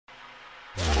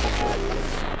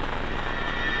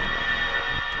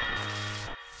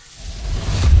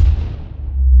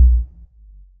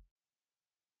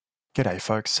G'day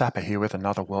folks, Sapper here with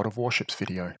another World of Warships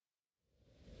video.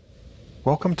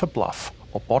 Welcome to BLUF,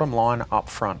 or Bottom Line Up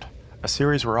Front, a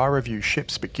series where I review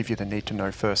ships but give you the need to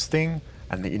know first thing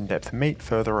and the in-depth meat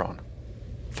further on.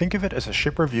 Think of it as a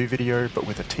ship review video but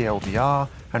with a TLDR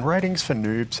and ratings for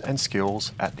noobs and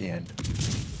skills at the end.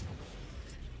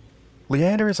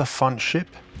 Leander is a fun ship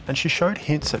and she showed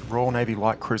hints at Royal Navy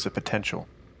light cruiser potential.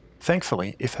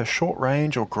 Thankfully, if her short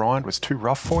range or grind was too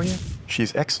rough for you, she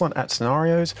is excellent at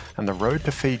scenarios and the road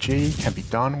to Fiji can be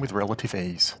done with relative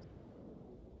ease.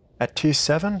 At Tier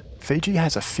 7, Fiji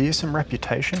has a fearsome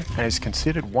reputation and is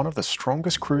considered one of the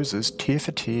strongest cruisers tier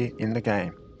for tier in the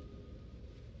game.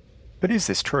 But is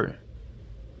this true?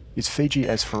 Is Fiji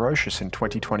as ferocious in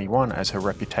 2021 as her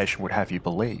reputation would have you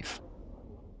believe?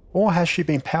 Or has she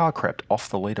been power crept off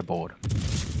the leaderboard?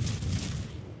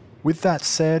 With that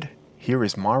said, here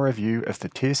is my review of the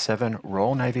Tier 7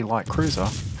 Royal Navy light cruiser,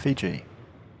 Fiji.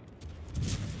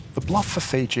 The bluff for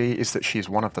Fiji is that she is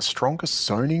one of the strongest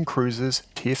zoning cruisers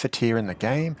tier for tier in the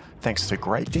game thanks to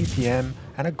great DPM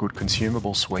and a good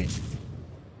consumable suite.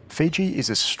 Fiji is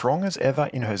as strong as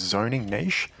ever in her zoning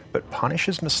niche, but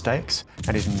punishes mistakes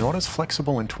and is not as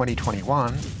flexible in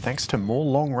 2021 thanks to more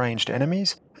long-ranged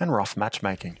enemies and rough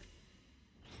matchmaking.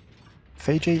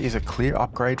 Fiji is a clear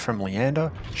upgrade from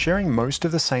Leander, sharing most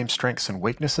of the same strengths and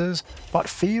weaknesses, but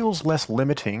feels less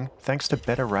limiting thanks to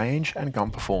better range and gun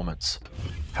performance.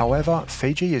 However,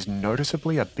 Fiji is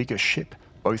noticeably a bigger ship,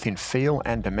 both in feel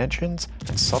and dimensions,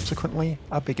 and subsequently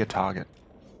a bigger target.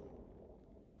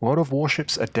 World of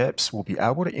Warships adepts will be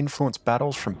able to influence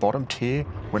battles from bottom tier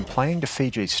when playing to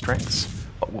Fiji's strengths,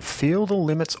 but will feel the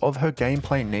limits of her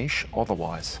gameplay niche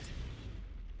otherwise.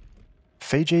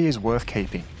 Fiji is worth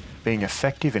keeping, being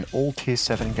effective in all Tier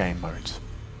 7 game modes.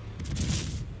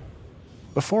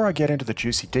 Before I get into the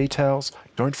juicy details,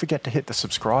 don't forget to hit the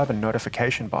subscribe and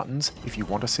notification buttons if you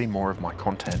want to see more of my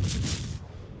content.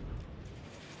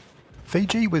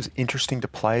 Fiji was interesting to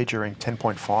play during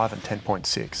 10.5 and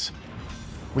 10.6.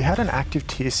 We had an active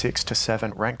Tier 6 to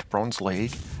 7 ranked Bronze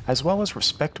League, as well as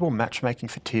respectable matchmaking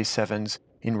for Tier 7s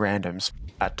in randoms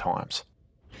at times.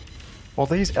 While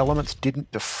these elements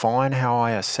didn't define how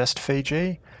I assessed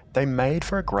Fiji, they made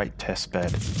for a great test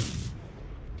bed.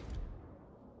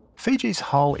 Fiji's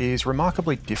hull is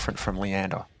remarkably different from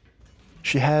Leander.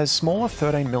 She has smaller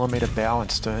 13mm bow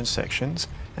and stern sections,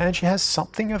 and she has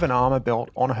something of an armour belt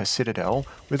on her citadel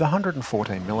with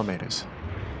 114mm.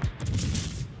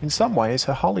 In some ways,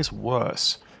 her hull is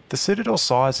worse. The citadel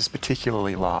size is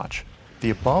particularly large, the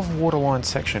above waterline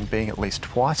section being at least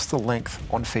twice the length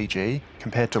on Fiji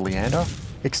compared to Leander,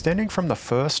 extending from the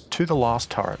first to the last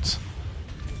turrets.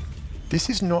 This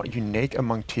is not unique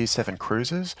among Tier 7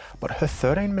 cruisers, but her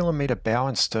 13mm bow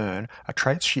and stern are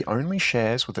traits she only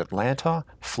shares with Atlanta,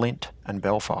 Flint, and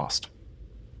Belfast.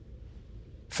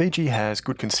 Fiji has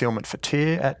good concealment for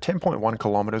tier at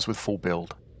 10.1km with full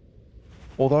build.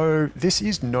 Although this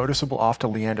is noticeable after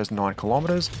Leander's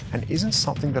 9km and isn't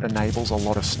something that enables a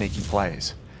lot of sneaky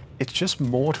plays. It's just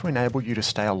more to enable you to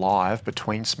stay alive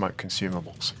between smoke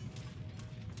consumables.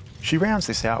 She rounds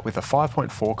this out with a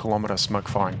 5.4km smoke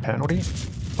firing penalty,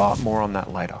 but more on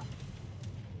that later.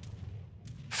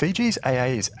 Fiji's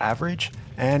AA is average,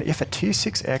 and if a Tier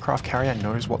 6 aircraft carrier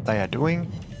knows what they are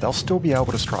doing, they'll still be able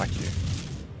to strike you.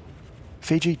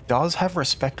 Fiji does have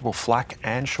respectable flak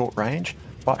and short range,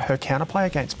 but her counterplay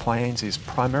against planes is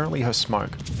primarily her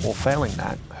smoke, or failing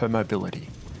that, her mobility.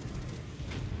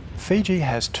 Fiji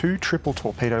has two triple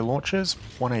torpedo launchers,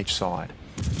 one each side.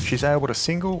 She's able to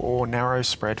single or narrow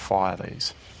spread fire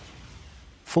these.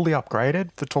 Fully upgraded,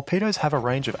 the torpedoes have a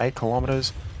range of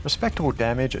 8km, respectable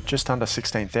damage at just under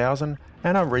 16,000,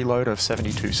 and a reload of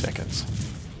 72 seconds.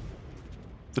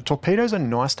 The torpedoes are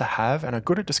nice to have and are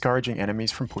good at discouraging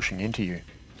enemies from pushing into you.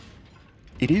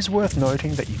 It is worth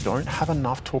noting that you don't have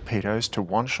enough torpedoes to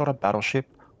one-shot a battleship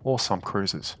or some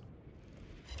cruisers.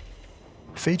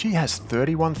 Fiji has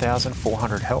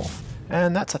 31,400 health,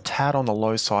 and that's a tad on the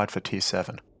low side for Tier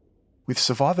 7. With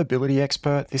Survivability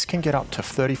Expert, this can get up to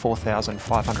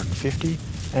 34,550,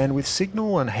 and with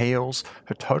Signal and Heals,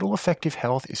 her total effective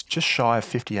health is just shy of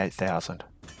 58,000.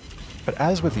 But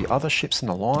as with the other ships in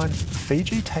the line,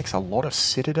 Fiji takes a lot of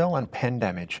Citadel and pen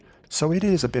damage, so it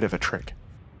is a bit of a trick.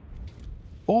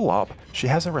 All up, she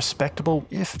has a respectable,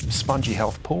 if spongy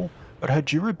health pool, but her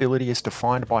durability is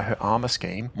defined by her armour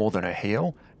scheme more than her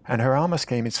heal, and her armour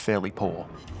scheme is fairly poor.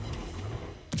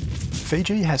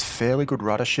 Fiji has fairly good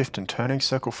rudder shift and turning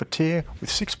circle for tier with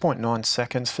 6.9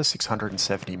 seconds for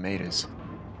 670 meters.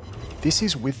 This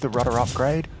is with the rudder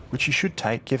upgrade, which you should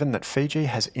take given that Fiji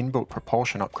has inbuilt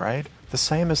propulsion upgrade, the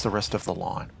same as the rest of the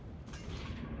line.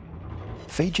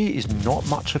 Fiji is not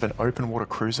much of an open water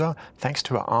cruiser thanks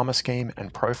to her armour scheme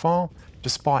and profile,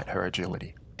 despite her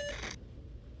agility.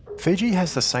 Fiji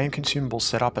has the same consumable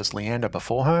setup as Leander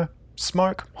before her: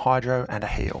 smoke, hydro and a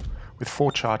heal, with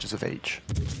 4 charges of each.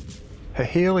 Her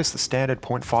heal is the standard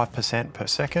 0.5% per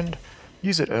second.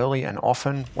 Use it early and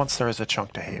often once there is a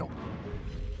chunk to heal.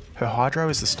 Her hydro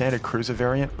is the standard cruiser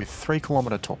variant with 3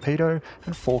 km torpedo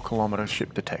and 4 km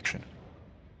ship detection.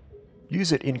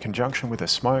 Use it in conjunction with her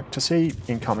smoke to see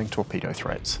incoming torpedo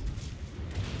threats.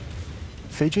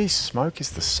 Fiji's smoke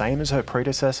is the same as her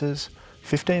predecessors: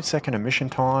 15-second emission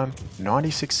time,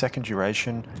 96-second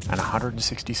duration and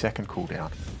 160-second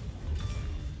cooldown.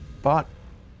 But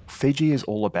Fiji is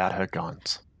all about her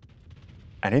guns.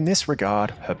 And in this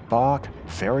regard, her bark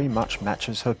very much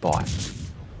matches her bite.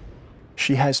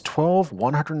 She has 12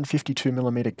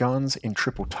 152mm guns in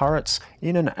triple turrets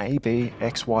in an AB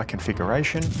XY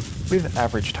configuration with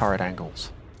average turret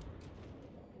angles.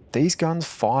 These guns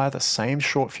fire the same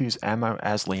short fuse ammo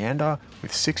as Leander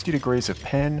with 60 degrees of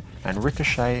pen and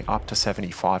ricochet up to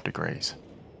 75 degrees.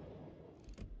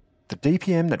 The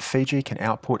DPM that Fiji can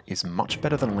output is much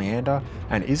better than Leander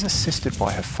and is assisted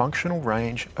by her functional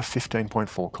range of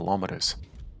 15.4 kilometers.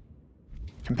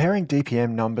 Comparing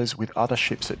DPM numbers with other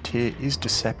ships at tier is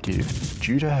deceptive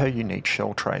due to her unique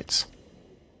shell traits.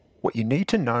 What you need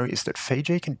to know is that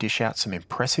Fiji can dish out some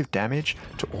impressive damage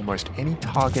to almost any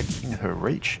target in her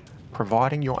reach,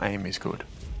 providing your aim is good.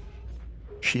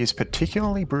 She is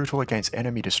particularly brutal against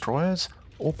enemy destroyers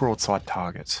or broadside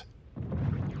targets.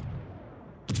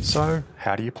 So,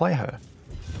 how do you play her?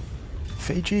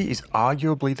 Fiji is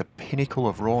arguably the pinnacle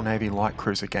of Royal Navy light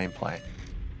cruiser gameplay.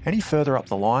 Any further up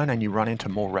the line and you run into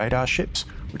more radar ships,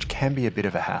 which can be a bit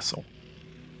of a hassle.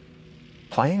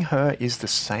 Playing her is the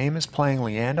same as playing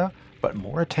Leander, but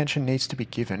more attention needs to be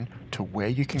given to where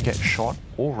you can get shot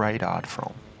or radared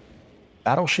from.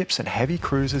 Battleships and heavy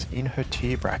cruisers in her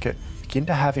tier bracket begin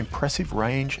to have impressive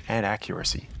range and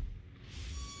accuracy.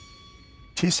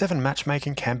 Tier 7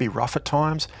 matchmaking can be rough at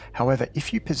times, however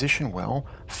if you position well,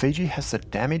 Fiji has the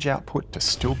damage output to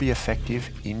still be effective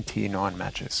in Tier 9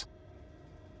 matches.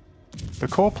 The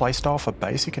core playstyle for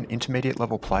basic and intermediate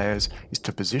level players is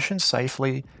to position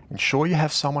safely, ensure you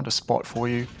have someone to spot for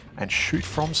you, and shoot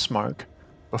from smoke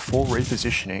before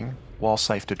repositioning while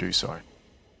safe to do so.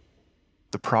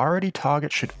 The priority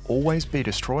target should always be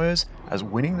destroyers, as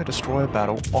winning the destroyer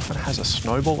battle often has a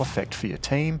snowball effect for your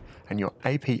team and your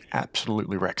AP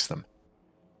absolutely wrecks them.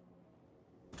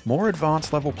 More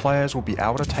advanced level players will be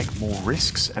able to take more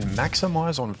risks and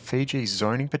maximise on Fiji's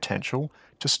zoning potential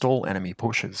to stall enemy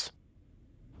pushes.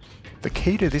 The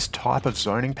key to this type of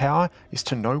zoning power is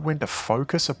to know when to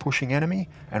focus a pushing enemy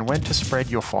and when to spread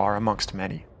your fire amongst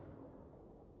many.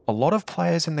 A lot of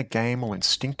players in the game will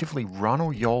instinctively run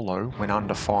or YOLO when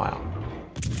under fire.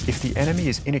 If the enemy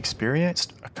is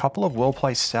inexperienced, a couple of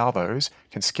well-placed salvos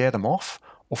can scare them off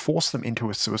or force them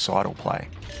into a suicidal play.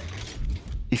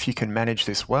 If you can manage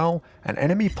this well, an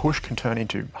enemy push can turn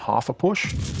into half a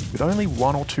push, with only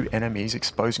 1 or 2 enemies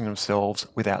exposing themselves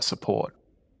without support,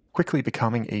 quickly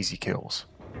becoming easy kills.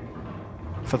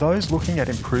 For those looking at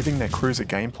improving their cruiser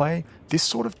gameplay, this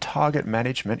sort of target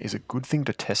management is a good thing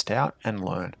to test out and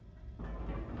learn.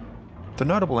 The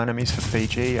notable enemies for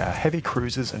Fiji are heavy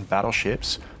cruisers and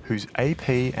battleships whose AP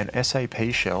and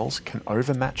SAP shells can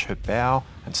overmatch her bow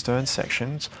and stern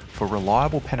sections for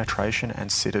reliable penetration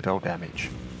and citadel damage.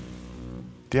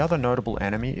 The other notable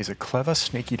enemy is a clever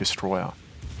sneaky destroyer.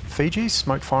 Fiji's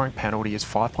smoke firing penalty is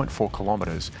 5.4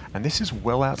 kilometers, and this is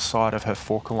well outside of her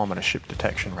 4 kilometer ship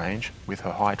detection range with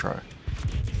her hydro.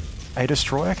 A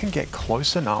destroyer can get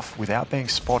close enough without being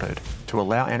spotted to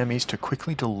allow enemies to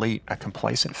quickly delete a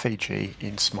complacent Fiji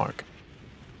in smoke.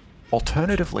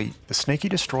 Alternatively, the sneaky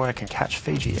destroyer can catch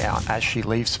Fiji out as she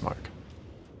leaves smoke.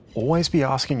 Always be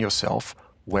asking yourself,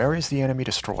 where is the enemy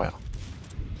destroyer?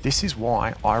 This is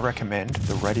why I recommend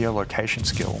the radio location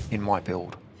skill in my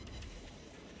build.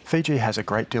 Fiji has a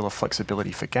great deal of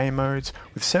flexibility for game modes,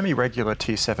 with semi-regular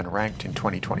Tier 7 ranked in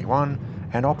 2021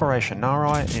 and Operation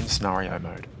Narai in scenario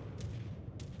mode.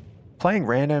 Playing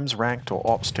randoms, ranked or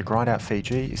ops to grind out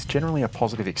Fiji is generally a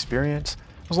positive experience,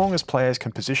 as long as players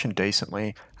can position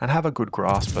decently and have a good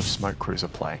grasp of smoke cruiser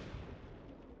play.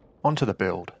 Onto the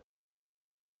build.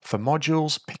 For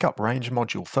modules, pick up range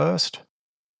module first,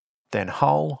 then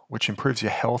hull, which improves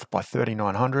your health by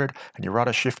 3900 and your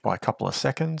rudder shift by a couple of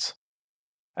seconds.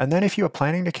 And then if you are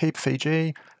planning to keep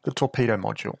Fiji, the torpedo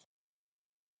module.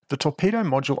 The torpedo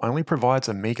module only provides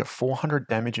a meager 400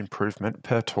 damage improvement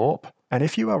per torp, and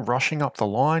if you are rushing up the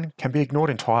line, can be ignored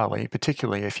entirely,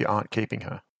 particularly if you aren't keeping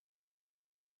her.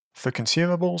 For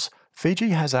consumables, Fiji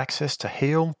has access to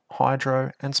heal,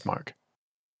 hydro, and smoke.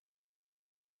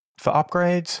 For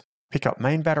upgrades, pick up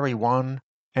main battery 1,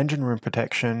 engine room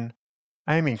protection,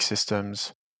 aiming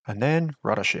systems, and then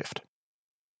rudder shift.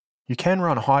 You can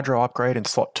run hydro upgrade in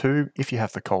slot 2 if you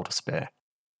have the coal to spare.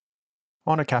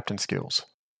 On to captain skills.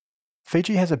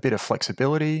 Fiji has a bit of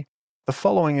flexibility. The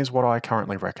following is what I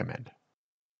currently recommend.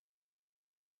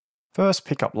 First,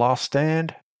 pick up last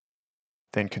stand,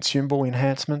 then consumable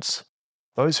enhancements.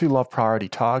 Those who love priority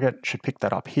target should pick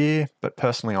that up here, but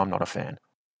personally I'm not a fan.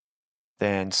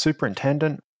 Then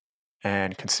superintendent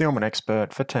and concealment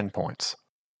expert for 10 points.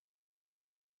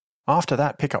 After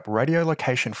that, pick up radio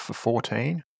location for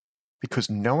 14, because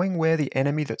knowing where the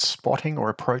enemy that's spotting or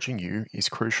approaching you is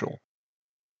crucial.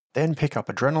 Then pick up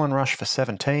adrenaline rush for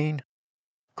 17,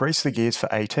 grease the gears for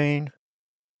 18,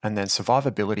 and then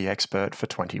survivability expert for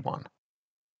 21.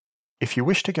 If you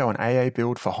wish to go an AA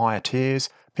build for higher tiers,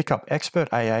 pick up expert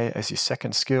AA as your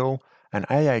second skill and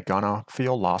AA gunner for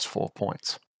your last 4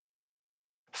 points.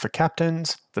 For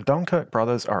captains, the Dunkirk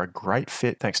brothers are a great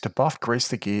fit thanks to buff grease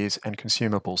the gears and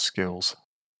consumables skills.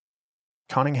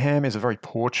 Cunningham is a very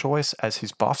poor choice as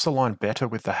his buffs align better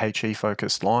with the HE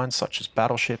focused lines such as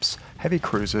battleships, heavy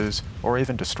cruisers, or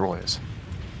even destroyers.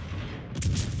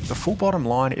 The full bottom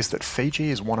line is that Fiji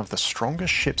is one of the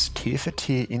strongest ships tier for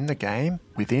tier in the game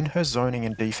within her zoning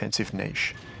and defensive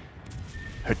niche.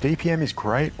 Her DPM is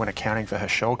great when accounting for her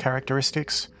shell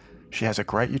characteristics, she has a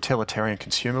great utilitarian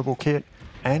consumable kit,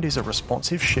 and is a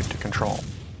responsive ship to control.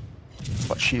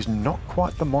 But she is not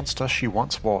quite the monster she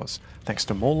once was, thanks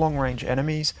to more long-range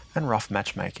enemies and rough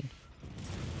matchmaking.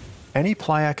 Any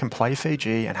player can play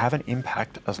Fiji and have an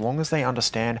impact as long as they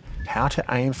understand how to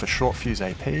aim for short fuse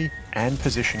AP and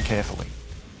position carefully.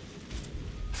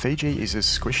 Fiji is as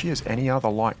squishy as any other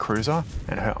light cruiser,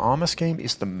 and her armour scheme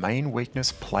is the main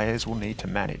weakness players will need to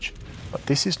manage, but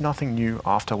this is nothing new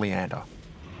after Leander.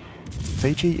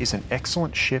 Fiji is an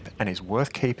excellent ship and is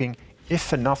worth keeping if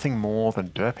for nothing more than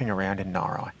derping around in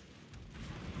Narai.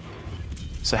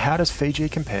 So how does Fiji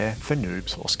compare for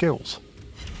noobs or skills?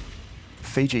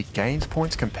 Fiji gains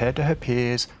points compared to her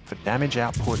peers for damage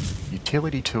output,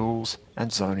 utility tools,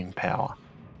 and zoning power.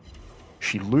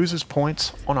 She loses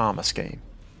points on armour scheme.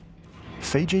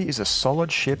 Fiji is a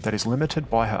solid ship that is limited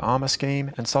by her armour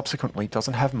scheme and subsequently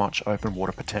doesn't have much open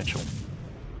water potential.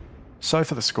 So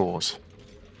for the scores.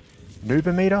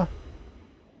 Noobometer,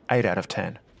 8 out of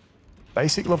 10.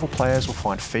 Basic level players will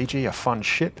find Fiji a fun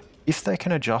ship if they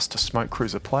can adjust to smoke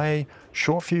cruiser play,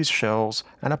 short fuse shells,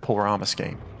 and a poor armour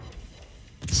scheme.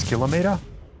 Skillometer,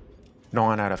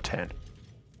 9 out of 10.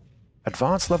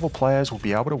 Advanced level players will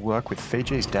be able to work with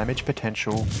Fiji's damage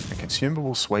potential and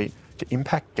consumable suite to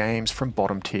impact games from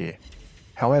bottom tier.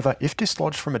 However, if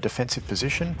dislodged from a defensive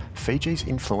position, Fiji's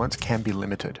influence can be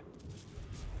limited.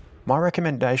 My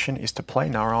recommendation is to play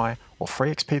Narai or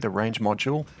free XP the range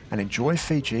module and enjoy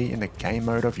Fiji in the game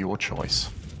mode of your choice.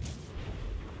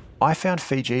 I found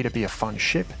Fiji to be a fun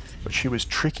ship, but she was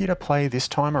tricky to play this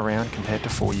time around compared to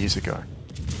 4 years ago.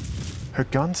 Her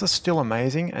guns are still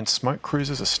amazing and smoke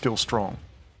cruisers are still strong.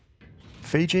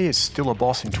 Fiji is still a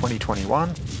boss in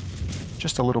 2021,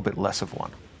 just a little bit less of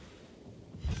one.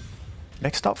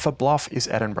 Next up for BLUF is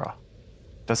Edinburgh.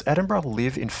 Does Edinburgh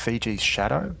live in Fiji's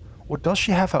shadow, or does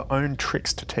she have her own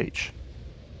tricks to teach?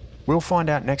 We'll find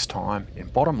out next time in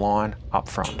Bottom Line Up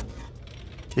Front.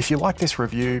 If you like this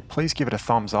review, please give it a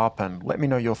thumbs up and let me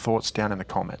know your thoughts down in the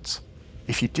comments.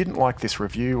 If you didn't like this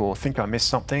review or think I missed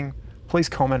something, please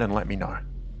comment and let me know.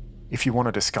 If you want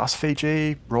to discuss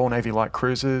Fiji, Royal Navy light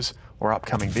cruisers, or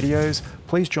upcoming videos,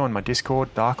 please join my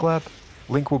Discord, Dark Lab.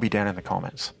 Link will be down in the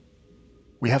comments.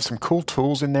 We have some cool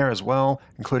tools in there as well,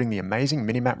 including the amazing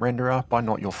minimap renderer by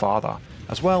Not Your Father,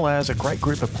 as well as a great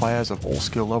group of players of all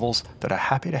skill levels that are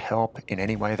happy to help in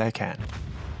any way they can.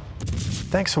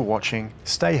 Thanks for watching,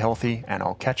 stay healthy, and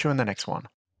I'll catch you in the next one.